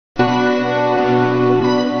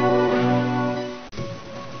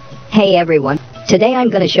Hey everyone, today I'm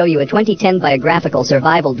gonna show you a 2010 biographical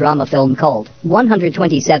survival drama film called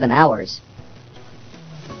 127 Hours.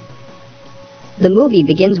 The movie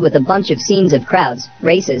begins with a bunch of scenes of crowds,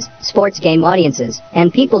 races, sports game audiences,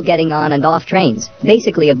 and people getting on and off trains,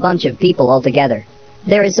 basically a bunch of people all together.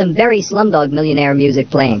 There is some very Slumdog Millionaire music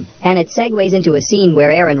playing, and it segues into a scene where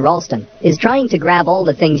Aron Ralston is trying to grab all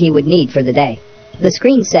the things he would need for the day. The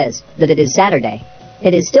screen says that it is Saturday.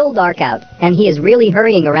 It is still dark out, and he is really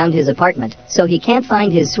hurrying around his apartment, so he can't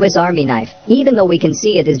find his Swiss Army knife, even though we can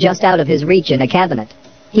see it is just out of his reach in a cabinet.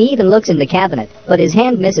 He even looks in the cabinet, but his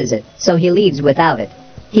hand misses it, so he leaves without it.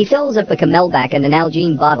 He fills up a Camelback and an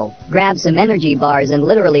Algene bottle, grabs some energy bars and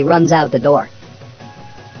literally runs out the door.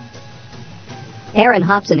 Aron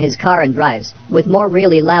hops in his car and drives, with more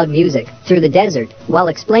really loud music, through the desert, while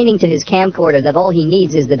explaining to his camcorder that all he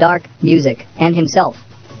needs is the dark, music, and himself.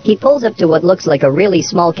 He pulls up to what looks like a really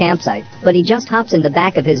small campsite, but he just hops in the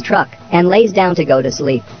back of his truck, and lays down to go to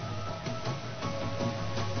sleep.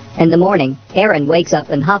 In the morning, Aron wakes up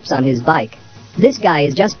and hops on his bike. This guy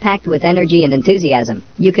is just packed with energy and enthusiasm.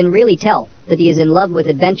 You can really tell that he is in love with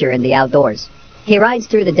adventure and the outdoors. He rides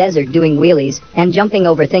through the desert doing wheelies, and jumping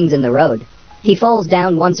over things in the road. He falls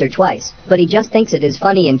down once or twice, but he just thinks it is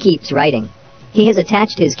funny and keeps riding. He has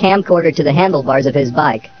attached his camcorder to the handlebars of his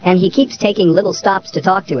bike, and he keeps taking little stops to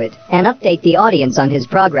talk to it, and update the audience on his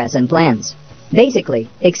progress and plans. Basically,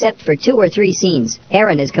 except for 2 or 3 scenes,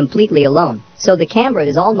 Aron is completely alone, so the camera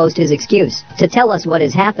is almost his excuse to tell us what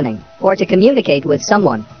is happening, or to communicate with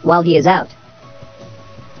someone, while he is out.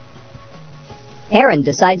 Aron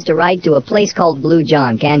decides to ride to a place called Blue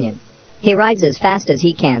John Canyon. He rides as fast as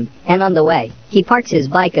he can, and on the way, he parks his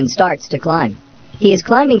bike and starts to climb. He is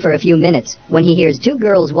climbing for a few minutes, when he hears 2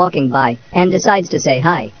 girls walking by, and decides to say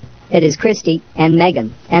hi. It is Christy and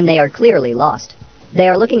Megan, and they are clearly lost. They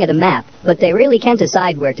are looking at a map, but they really can't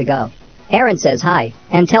decide where to go. Aron says hi,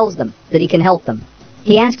 and tells them that he can help them.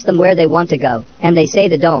 He asks them where they want to go, and they say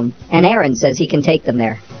the dome, and Aron says he can take them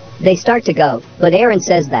there. They start to go, but Aron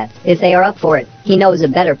says that, if they are up for it, he knows a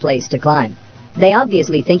better place to climb. They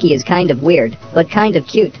obviously think he is kind of weird, but kind of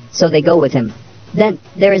cute, so they go with him. Then,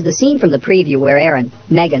 there is the scene from the preview where Aron,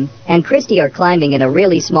 Megan, and Christy are climbing in a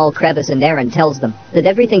really small crevice, and Aron tells them that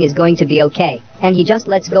everything is going to be okay, and he just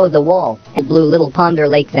lets go of the wall, and blue little ponder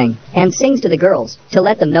lake thing, and sings to the girls, to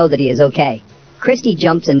let them know that he is okay. Christy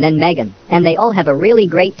jumps and then Megan, and they all have a really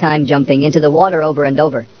great time jumping into the water over and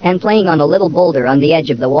over, and playing on a little boulder on the edge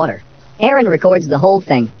of the water. Aron records the whole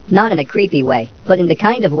thing, not in a creepy way, but in the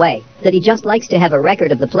kind of way that he just likes to have a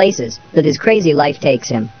record of the places that his crazy life takes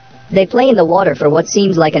him. They play in the water for what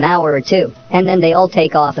seems like an hour or 2, and then they all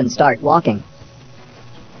take off and start walking.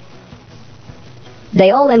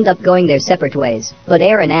 They all end up going their separate ways, but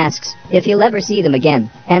Aron asks if he'll ever see them again,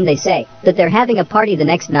 and they say that they're having a party the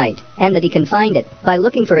next night, and that he can find it by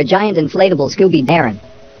looking for a giant inflatable Scooby Aron.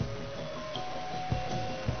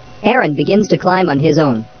 Aron begins to climb on his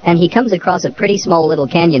own, and he comes across a pretty small little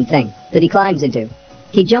canyon thing that he climbs into.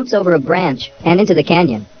 He jumps over a branch and into the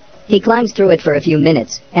canyon. He climbs through it for a few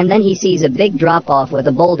minutes, and then he sees a big drop-off with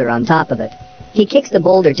a boulder on top of it. He kicks the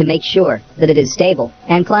boulder to make sure that it is stable,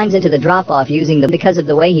 and climbs into the drop-off using them. Because of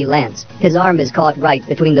the way he lands, his arm is caught right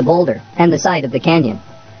between the boulder and the side of the canyon.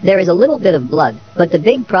 There is a little bit of blood, but the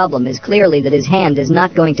big problem is clearly that his hand is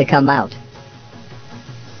not going to come out.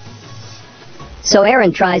 So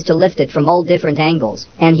Aron tries to lift it from all different angles,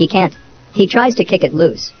 and he can't. He tries to kick it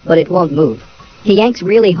loose, but it won't move. He yanks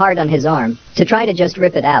really hard on his arm to try to just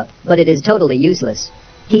rip it out, but it is totally useless.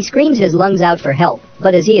 He screams his lungs out for help,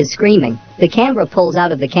 but as he is screaming, the camera pulls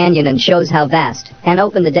out of the canyon and shows how vast and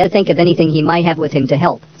open the think of anything he might have with him to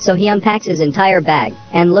help, so he unpacks his entire bag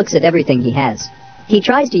and looks at everything he has. He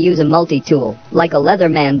tries to use a multi-tool, like a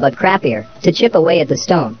Leatherman but crappier, to chip away at the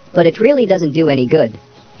stone, but it really doesn't do any good.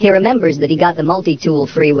 He remembers that he got the multi-tool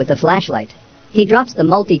free with the flashlight. He drops the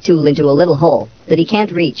multi-tool into a little hole that he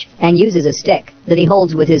can't reach, and uses a stick that he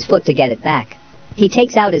holds with his foot to get it back. He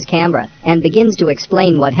takes out his camera, and begins to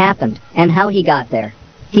explain what happened, and how he got there.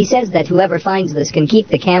 He says that whoever finds this can keep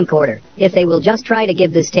the camcorder, if they will just try to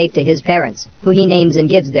give this tape to his parents, who he names and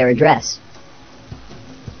gives their address.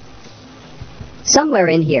 Somewhere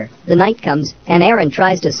in here, the night comes, and Aron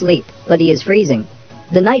tries to sleep, but he is freezing.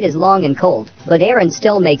 The night is long and cold, but Aron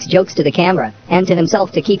still makes jokes to the camera, and to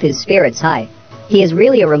himself to keep his spirits high. He is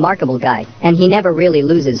really a remarkable guy, and he never really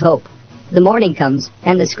loses hope. The morning comes,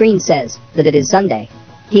 and the screen says that it is Sunday.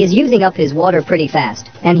 He is using up his water pretty fast,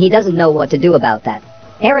 and he doesn't know what to do about that.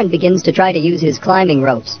 Aron begins to try to use his climbing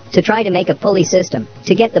ropes to try to make a pulley system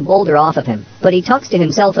to get the boulder off of him, but he talks to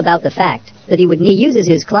himself about the fact that he uses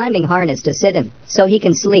his climbing harness to sit in so he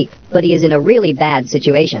can sleep, but he is in a really bad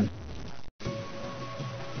situation.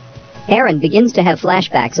 Aron begins to have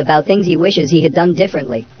flashbacks about things he wishes he had done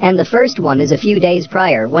differently, and the first one is a few days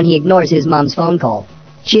prior when he ignores his mom's phone call.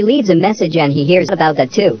 She leaves a message and he hears about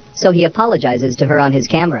that too, so he apologizes to her on his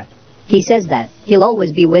camera. He says that he'll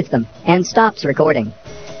always be with them, and stops recording.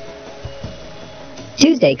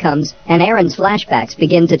 Tuesday comes, and Aron's flashbacks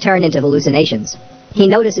begin to turn into hallucinations. He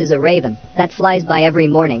notices a raven that flies by every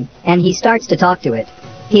morning, and he starts to talk to it.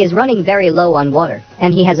 He is running very low on water,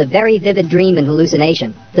 and he has a very vivid dream and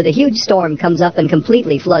hallucination that a huge storm comes up and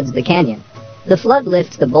completely floods the canyon. The flood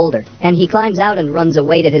lifts the boulder, and he climbs out and runs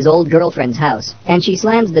away to his old girlfriend's house, and she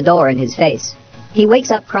slams the door in his face. He wakes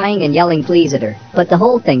up crying and yelling please at her, but the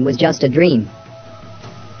whole thing was just a dream.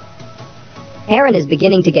 Aron is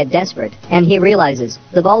beginning to get desperate, and he realizes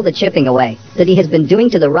that all the chipping away that he has been doing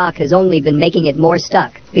to the rock has only been making it more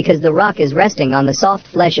stuck, because the rock is resting on the soft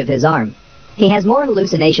flesh of his arm. He has more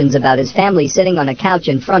hallucinations about his family sitting on a couch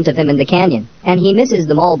in front of him in the canyon, and he misses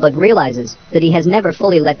them all but realizes that he has never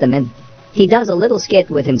fully let them in. He does a little skit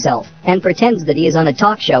with himself, and pretends that he is on a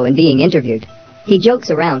talk show and being interviewed. He jokes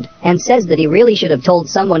around, and says that he really should have told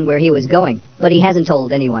someone where he was going, but he hasn't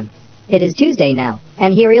told anyone. It is Tuesday now,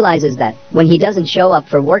 and he realizes that, when he doesn't show up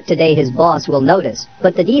for work today his boss will notice,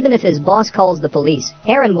 but that even if his boss calls the police,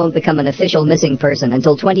 Aron won't become an official missing person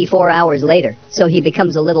until 24 hours later, so he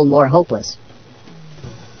becomes a little more hopeless.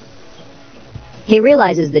 He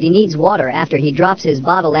realizes that he needs water after he drops his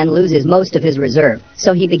bottle and loses most of his reserve,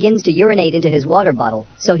 so he begins to urinate into his water bottle,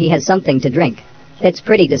 so he has something to drink. It's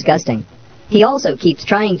pretty disgusting. He also keeps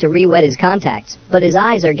trying to re-wet his contacts, but his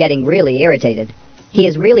eyes are getting really irritated. He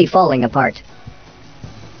is really falling apart.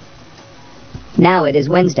 Now it is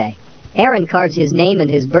Wednesday. Aron carves his name and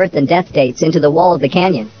his birth and death dates into the wall of the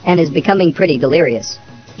canyon, and is becoming pretty delirious.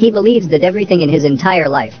 He believes that everything in his entire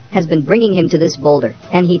life has been bringing him to this boulder,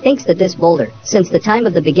 and he thinks that this boulder, since the time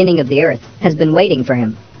of the beginning of the earth, has been waiting for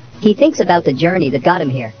him. He thinks about the journey that got him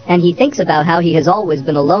here, and he thinks about how he has always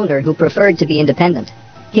been a loner who preferred to be independent.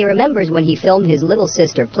 He remembers when he filmed his little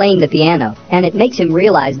sister playing the piano, and it makes him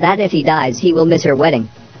realize that if he dies he will miss her wedding.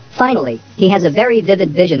 Finally, he has a very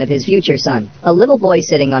vivid vision of his future son, a little boy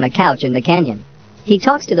sitting on a couch in the canyon. He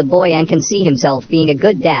talks to the boy and can see himself being a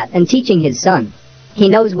good dad and teaching his son. He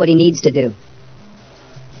knows what he needs to do.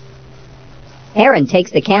 Aron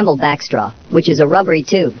takes the camelback straw, which is a rubbery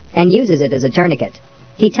tube, and uses it as a tourniquet.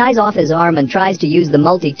 He ties off his arm and tries to use the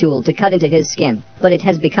multi-tool to cut into his skin, but it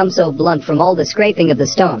has become so blunt from all the scraping of the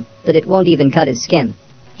stone that it won't even cut his skin.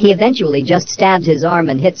 He eventually just stabs his arm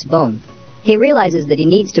and hits bone. He realizes that he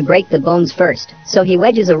needs to break the bones first, so he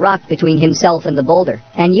wedges a rock between himself and the boulder,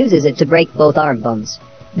 and uses it to break both arm bones.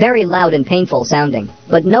 Very loud and painful sounding,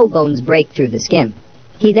 but no bones break through the skin.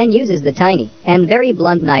 He then uses the tiny and very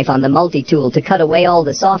blunt knife on the multi-tool to cut away all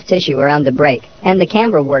the soft tissue around the break, and the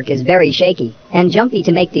camera work is very shaky and jumpy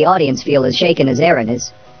to make the audience feel as shaken as Aron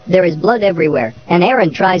is. There is blood everywhere, and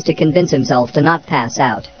Aron tries to convince himself to not pass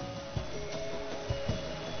out.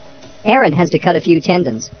 Aron has to cut a few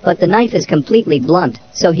tendons, but the knife is completely blunt,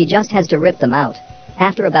 so he just has to rip them out.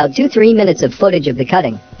 After about 2-3 minutes of footage of the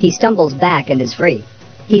cutting, he stumbles back and is free.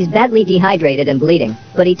 He's badly dehydrated and bleeding,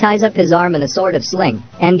 but he ties up his arm in a sort of sling,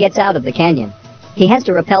 and gets out of the canyon. He has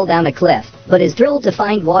to rappel down a cliff, but is thrilled to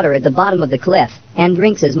find water at the bottom of the cliff, and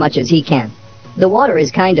drinks as much as he can. The water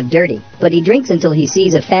is kind of dirty, but he drinks until he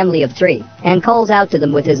sees a family of 3, and calls out to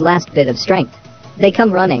them with his last bit of strength. They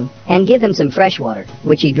come running, and give him some fresh water,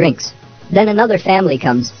 which he drinks. Then another family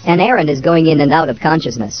comes, and Aron is going in and out of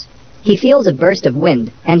consciousness. He feels a burst of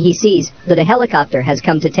wind, and he sees that a helicopter has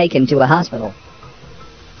come to take him to a hospital.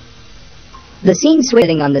 The scene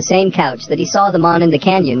sitting on the same couch that he saw them on in the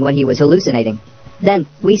canyon when he was hallucinating. Then,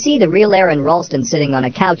 we see the real Aron Ralston sitting on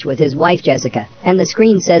a couch with his wife Jessica, and the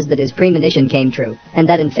screen says that his premonition came true, and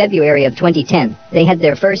that in February of 2010, they had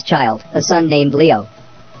their first child, a son named Leo.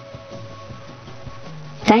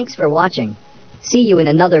 Thanks for watching. See you in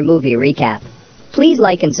another movie recap. Please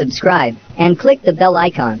like and subscribe, and click the bell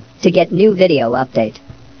icon to get new video update.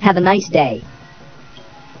 Have a nice day.